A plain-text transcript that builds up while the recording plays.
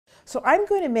So I'm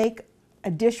going to make a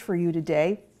dish for you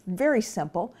today, very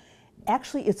simple.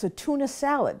 Actually, it's a tuna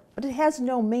salad, but it has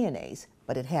no mayonnaise,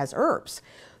 but it has herbs.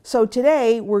 So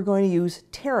today we're going to use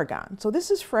tarragon. So this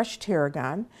is fresh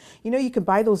tarragon. You know, you can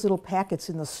buy those little packets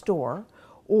in the store,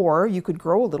 or you could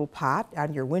grow a little pot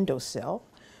on your windowsill,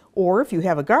 or if you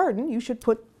have a garden, you should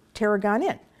put tarragon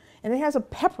in. And it has a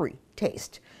peppery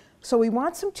taste. So we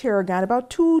want some tarragon, about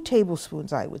 2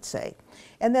 tablespoons, I would say.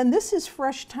 And then this is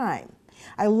fresh thyme.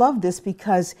 I love this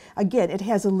because, again, it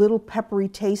has a little peppery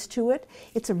taste to it.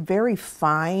 It's a very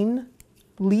fine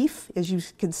leaf. As you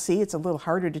can see, it's a little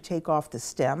harder to take off the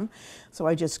stem. So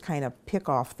I just kind of pick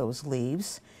off those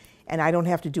leaves. And I don't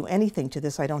have to do anything to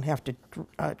this. I don't have to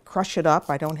crush it up.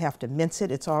 I don't have to mince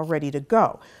it. It's all ready to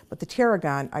go. But the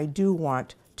tarragon, I do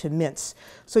want to mince.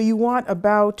 So you want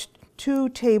about 2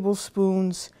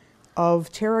 tablespoons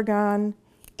of tarragon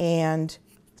and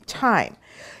thyme.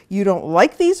 You don't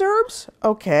like these herbs?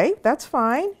 Okay, that's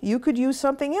fine. You could use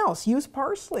something else. Use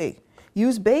parsley.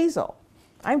 Use basil.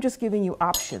 I'm just giving you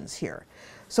options here.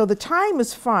 So the thyme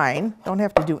is fine. Don't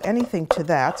have to do anything to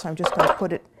that. So I'm just going to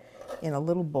put it in a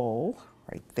little bowl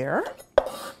right there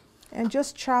and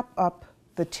just chop up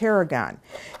the tarragon.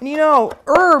 And you know,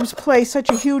 herbs play such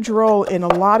a huge role in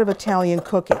a lot of Italian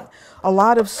cooking. A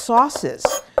lot of sauces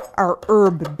are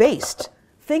herb-based.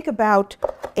 Think about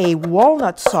a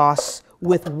walnut sauce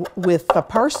with the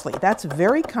parsley. That's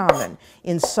very common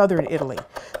in southern Italy.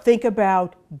 Think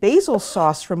about basil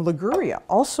sauce from Liguria,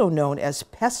 also known as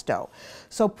pesto.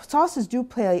 So sauces do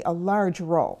play a large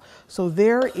role. So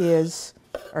there is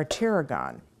our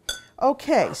tarragon.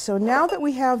 Okay, so now that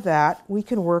we have that, we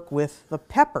can work with the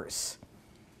peppers.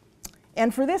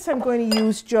 And for this, I'm going to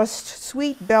use just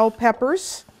sweet bell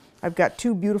peppers. I've got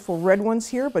 2 beautiful red ones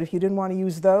here, but if you didn't want to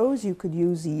use those, you could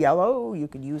use yellow, you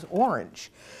could use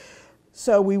orange.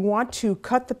 So we want to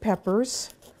cut the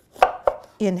peppers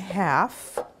in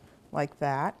half, like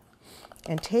that,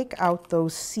 and take out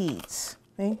those seeds.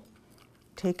 Okay?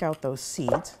 Take out those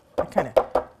seeds. I kind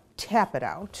of tap it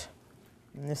out.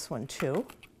 And this one too.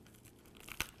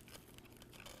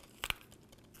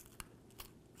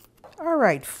 All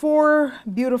right, 4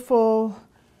 beautiful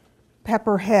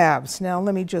pepper halves. Now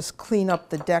let me just clean up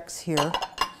the decks here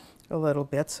a little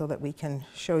bit so that we can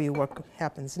show you what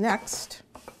happens next.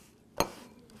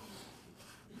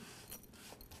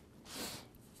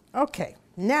 Okay,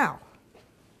 now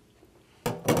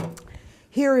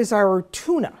here is our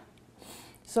tuna.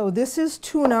 So this is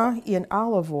tuna in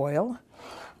olive oil.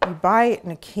 You buy it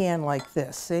in a can like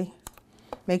this, see?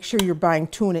 Make sure you're buying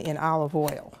tuna in olive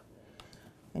oil.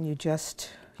 And you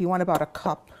want about a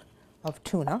cup of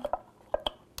tuna.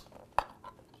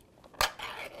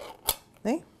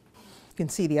 See? You can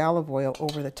see the olive oil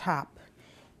over the top.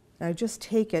 Now just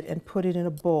take it and put it in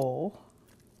a bowl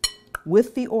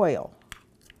with the oil.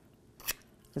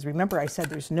 Because remember I said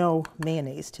there's no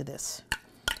mayonnaise to this.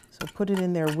 So put it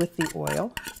in there with the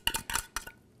oil.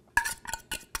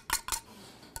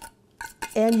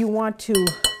 And you want to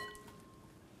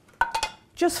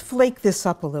just flake this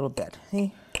up a little bit.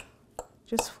 See?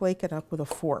 Just flake it up with a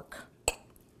fork.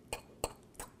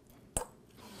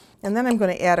 And then I'm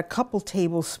going to add a couple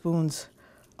tablespoons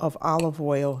of olive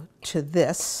oil to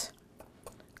this,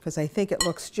 because I think it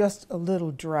looks just a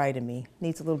little dry to me.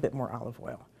 Needs a little bit more olive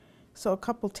oil. So a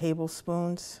couple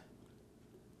tablespoons.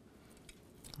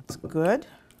 That's good.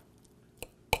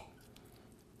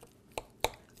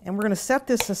 And we're going to set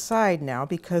this aside now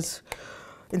because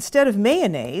instead of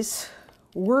mayonnaise,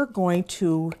 we're going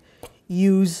to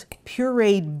use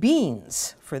pureed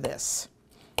beans for this.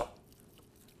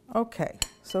 Okay,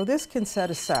 so this can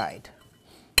set aside.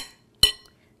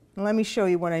 And let me show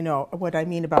you what I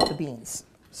mean about the beans.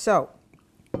 So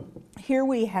here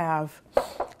we have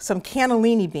some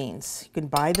cannellini beans. You can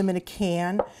buy them in a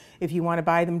can. If you want to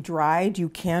buy them dried, you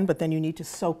can, but then you need to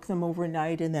soak them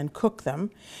overnight and then cook them.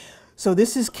 So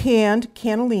this is canned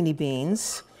cannellini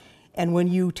beans. And when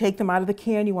you take them out of the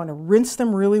can, you want to rinse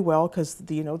them really well because,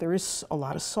 you know, there is a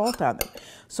lot of salt on them.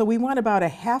 So we want about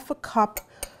 1/2 cup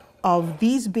of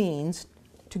these beans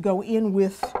to go in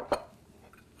with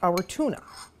our tuna.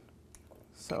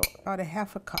 So about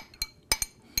 1/2 cup.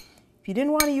 If you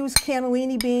didn't want to use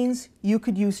cannellini beans, you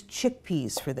could use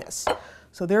chickpeas for this.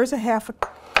 So there's 1/2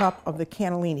 cup of the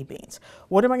cannellini beans.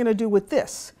 What am I going to do with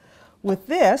this? With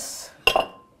this,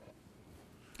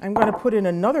 I'm going to put in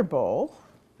another bowl,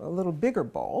 a little bigger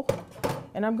bowl,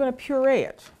 and I'm going to puree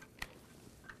it.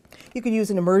 You could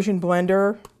use an immersion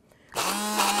blender.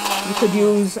 You could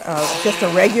use just a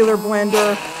regular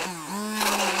blender.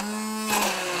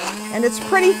 And it's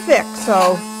pretty thick,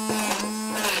 so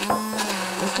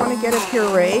just want to get it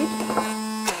pureed.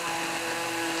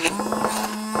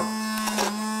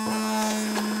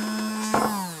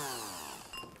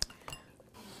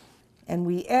 And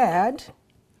we add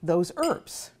those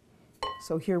herbs.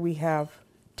 So here we have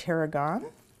tarragon.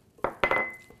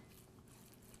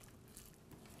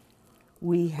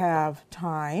 We have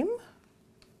thyme.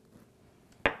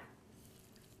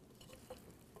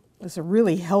 It's a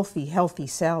really healthy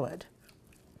salad.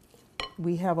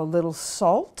 We have a little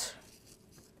salt.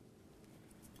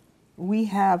 We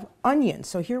have onion.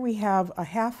 So here we have a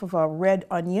half of a red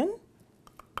onion.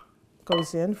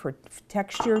 Goes in for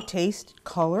texture, taste,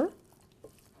 color.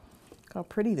 Look how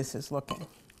pretty this is looking.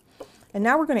 And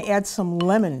now we're going to add some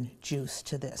lemon juice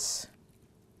to this.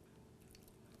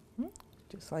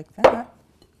 Just like that.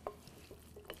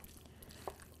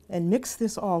 And mix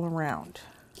this all around.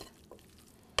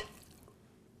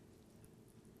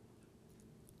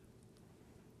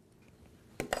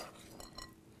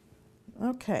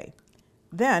 Okay,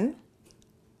 then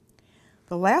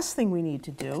the last thing we need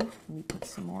to do, let me put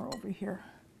some more over here,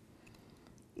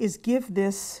 is give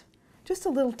this just a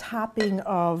little topping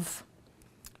of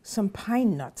some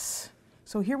pine nuts.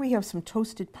 So here we have some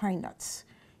toasted pine nuts,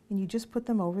 and you just put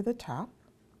them over the top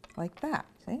like that,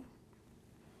 see?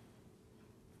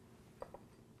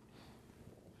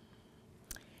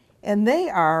 And they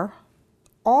are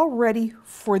all ready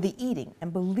for the eating.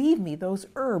 And believe me, those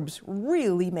herbs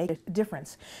really make a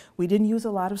difference. We didn't use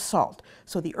a lot of salt,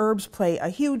 so the herbs play a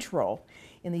huge role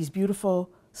in these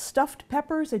beautiful stuffed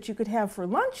peppers that you could have for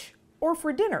lunch or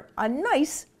for dinner. A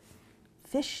nice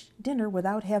fish dinner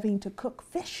without having to cook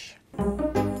fish.